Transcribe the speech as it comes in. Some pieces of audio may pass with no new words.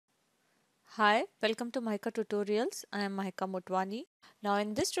Hi, welcome to Mahika Tutorials. I am Mahika Mutwani. Now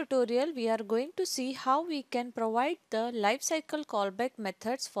in this tutorial we are going to see how we can provide the lifecycle callback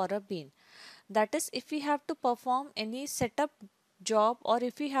methods for a bean. That is, if we have to perform any setup job or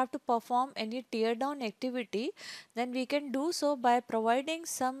if we have to perform any tear down activity, then we can do so by providing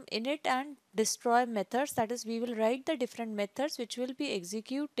some init and destroy methods. That is, we will write the different methods which will be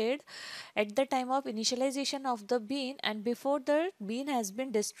executed at the time of initialization of the bean, and before the bean has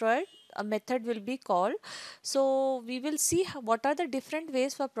been destroyed a method will be called. So we will see what are the different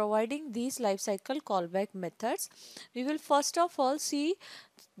ways for providing these lifecycle callback methods. We will first of all see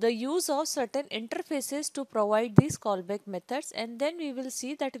the use of certain interfaces to provide these callback methods, and then we will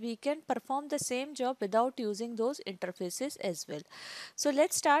see that we can perform the same job without using those interfaces as well. So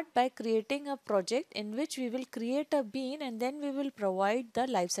let's start by creating a project in which we will create a bean and then we will provide the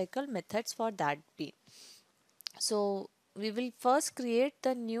lifecycle methods for that bean. So we will first create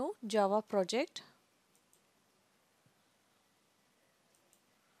the new Java project,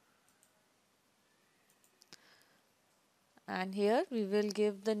 and here we will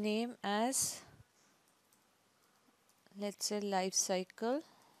give the name as, let's say, lifecycle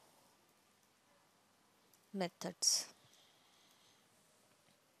methods,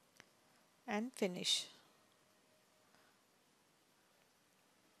 and finish.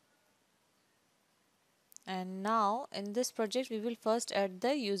 And now in this project we will first add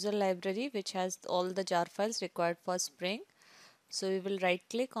the user library which has all the jar files required for Spring. So we will right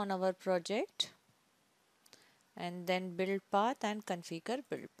click on our project and then build path and configure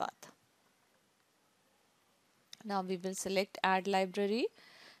build path. Now we will select add library,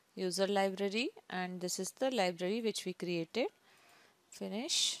 user library, and this is the library which we created.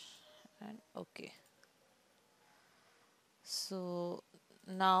 Finish and OK. So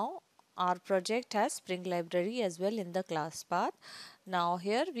now our project has Spring library as well in the class path. Now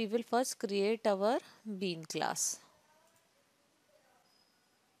here we will first create our bean class.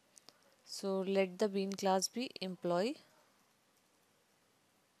 So let the bean class be employee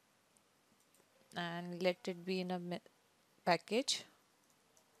and let it be in a package.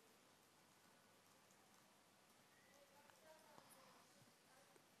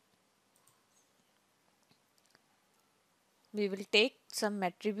 We will take some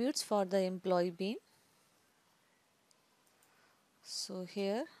attributes for the employee bean. So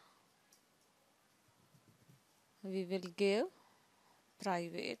here we will give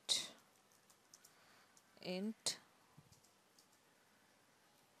private int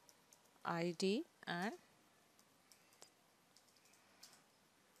id and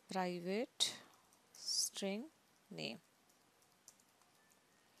private string name.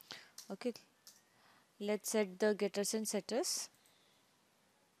 Okay, let's set the getters and setters.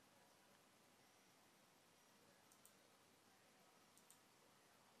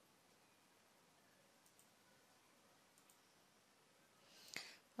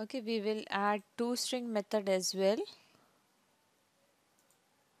 Okay, we will add toString method as well.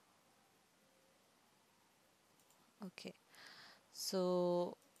 Okay,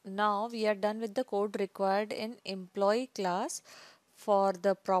 so now we are done with the code required in employee class for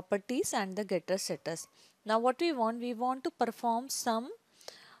the properties and the getter setters. Now what we want to perform some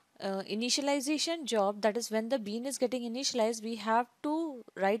initialization job. That is, when the bean is getting initialized, we have to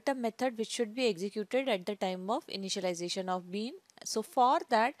write a method which should be executed at the time of initialization of bean. So for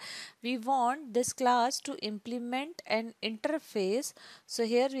that we want this class to implement an interface. So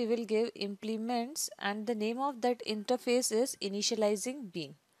here we will give implements and the name of that interface is initializing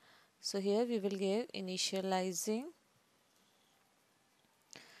bean. So here we will give initializing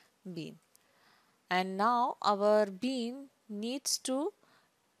bean, and now our bean needs to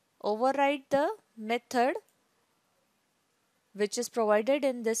override the method which is provided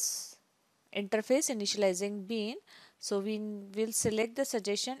in this interface initializing bean. So we will select the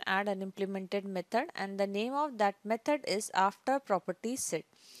suggestion add unimplemented method, and the name of that method is after property set.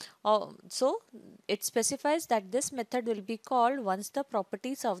 So it specifies that this method will be called once the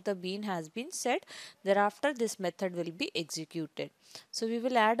properties of the bean has been set. Thereafter this method will be executed. So we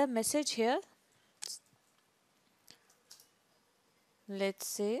will add a message here. Let's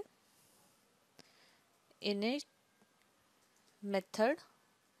say init method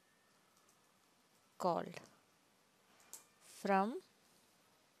called from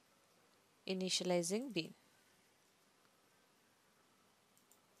initializing bean.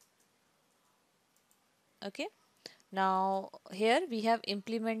 Okay, now here we have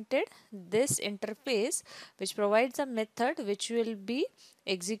implemented this interface which provides a method which will be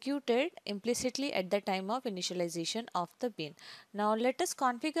executed implicitly at the time of initialization of the bean. Now let us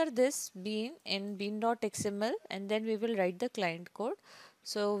configure this bean in bean.xml and then we will write the client code.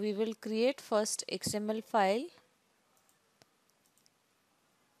 So we will create first XML file.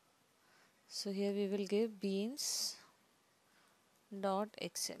 So here we will give beans.xml.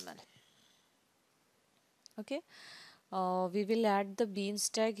 Okay. We will add the beans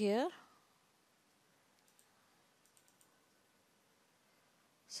tag here.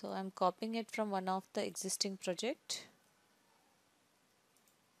 So I'm copying it from one of the existing project.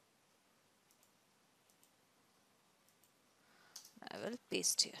 I will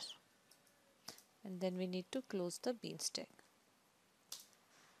paste here. And then we need to close the beans tag.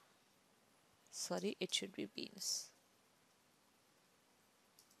 Sorry, it should be beans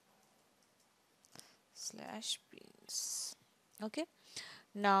slash beans. Okay.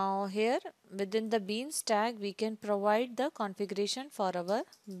 Now here within the beans tag we can provide the configuration for our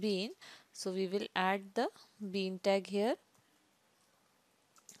bean. So we will add the bean tag here.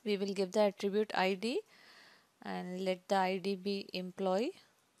 We will give the attribute ID and let the ID be employee,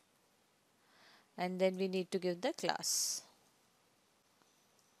 and then we need to give the class.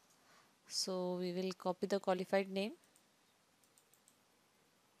 So we will copy the qualified name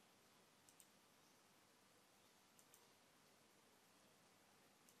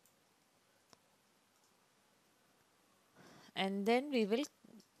and then we will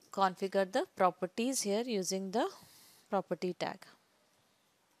configure the properties here using the property tag.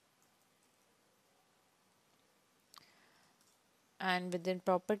 And within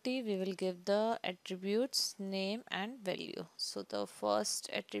property we will give the attributes name and value. So the first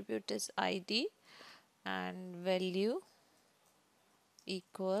attribute is ID and value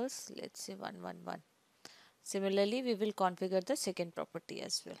equals, let's say, 111. Similarly we will configure the second property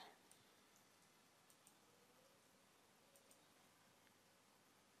as well.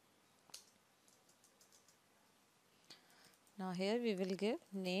 Now here we will give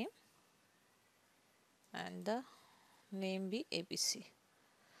name and the name be ABC.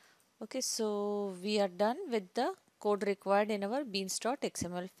 Okay, so we are done with the code required in our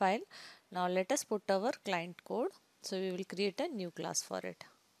beans.xml file. Now let us put our client code. So we will create a new class for it.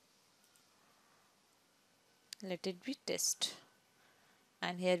 Let it be test.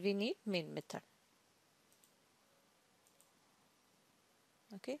 And here we need main method.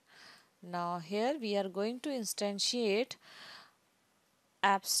 Okay. Now here we are going to instantiate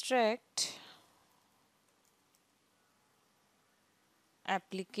abstract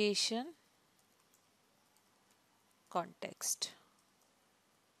application context.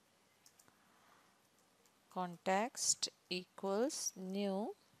 Context equals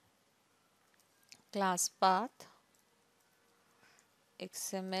new class path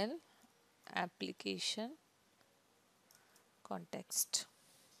XML application context.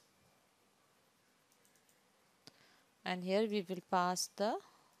 And here we will pass the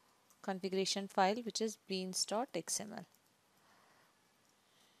configuration file which is beans.xml.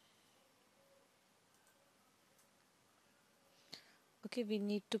 Okay, we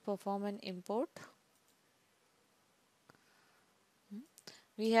need to perform an import.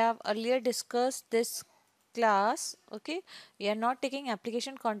 We have earlier discussed this class. Okay, we are not taking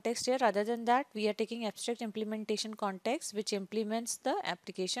application context here. Other than that, we are taking abstract implementation context which implements the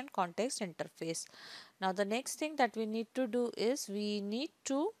application context interface. Now the next thing that we need to do is we need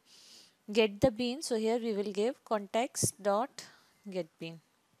to get the bean. So here we will give context dot get bean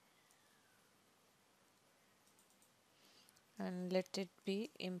and let it be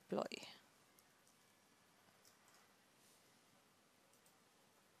employee.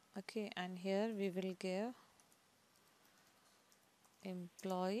 Okay, and here we will give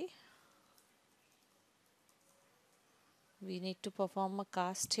employee. We need to perform a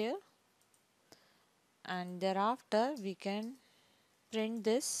cast here, and thereafter we can print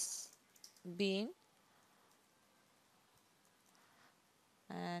this bean,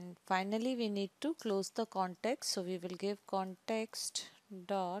 and finally we need to close the context. So we will give context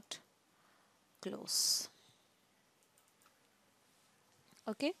dot close.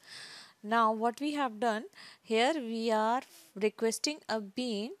 Okay, now what we have done here, we are requesting a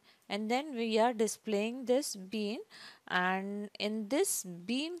bean and then we are displaying this bean, and in this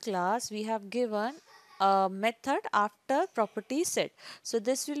bean class we have given a method after property set. So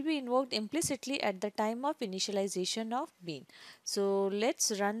this will be invoked implicitly at the time of initialization of bean. So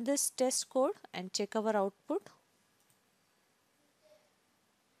let's run this test code and check our output.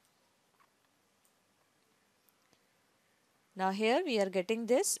 Now here we are getting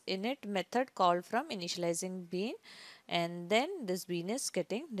this init method called from initializing bean, and then this bean is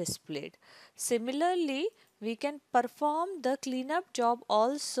getting displayed. Similarly, we can perform the cleanup job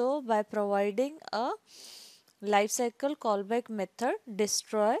also by providing a lifecycle callback method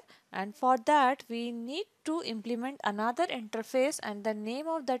destroy, and for that we need to implement another interface, and the name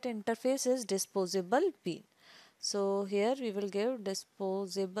of that interface is disposable bean. So here we will give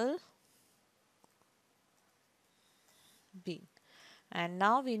disposable bean, and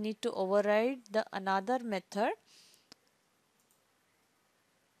now we need to override the another method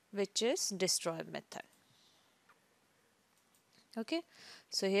which is destroy method. Okay,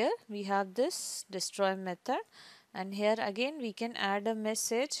 so here we have this destroy method, and here again we can add a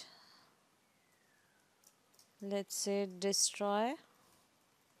message. Let's say destroy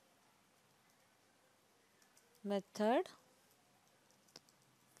method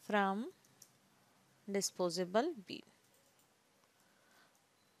from disposable bean.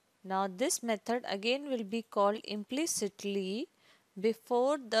 Now this method again will be called implicitly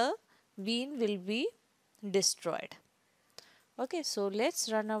before the bean will be destroyed. Okay, so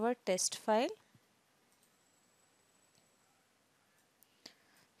let's run our test file.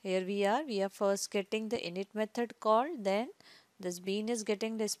 Here we are first getting the init method called, then this bean is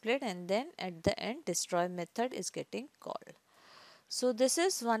getting displayed, and then at the end destroy method is getting called. So this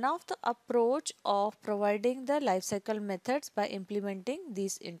is one of the approach of providing the lifecycle methods by implementing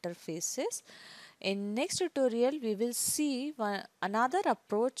these interfaces. In next tutorial, we will see another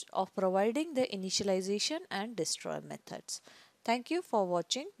approach of providing the initialization and destroy methods. Thank you for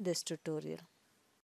watching this tutorial.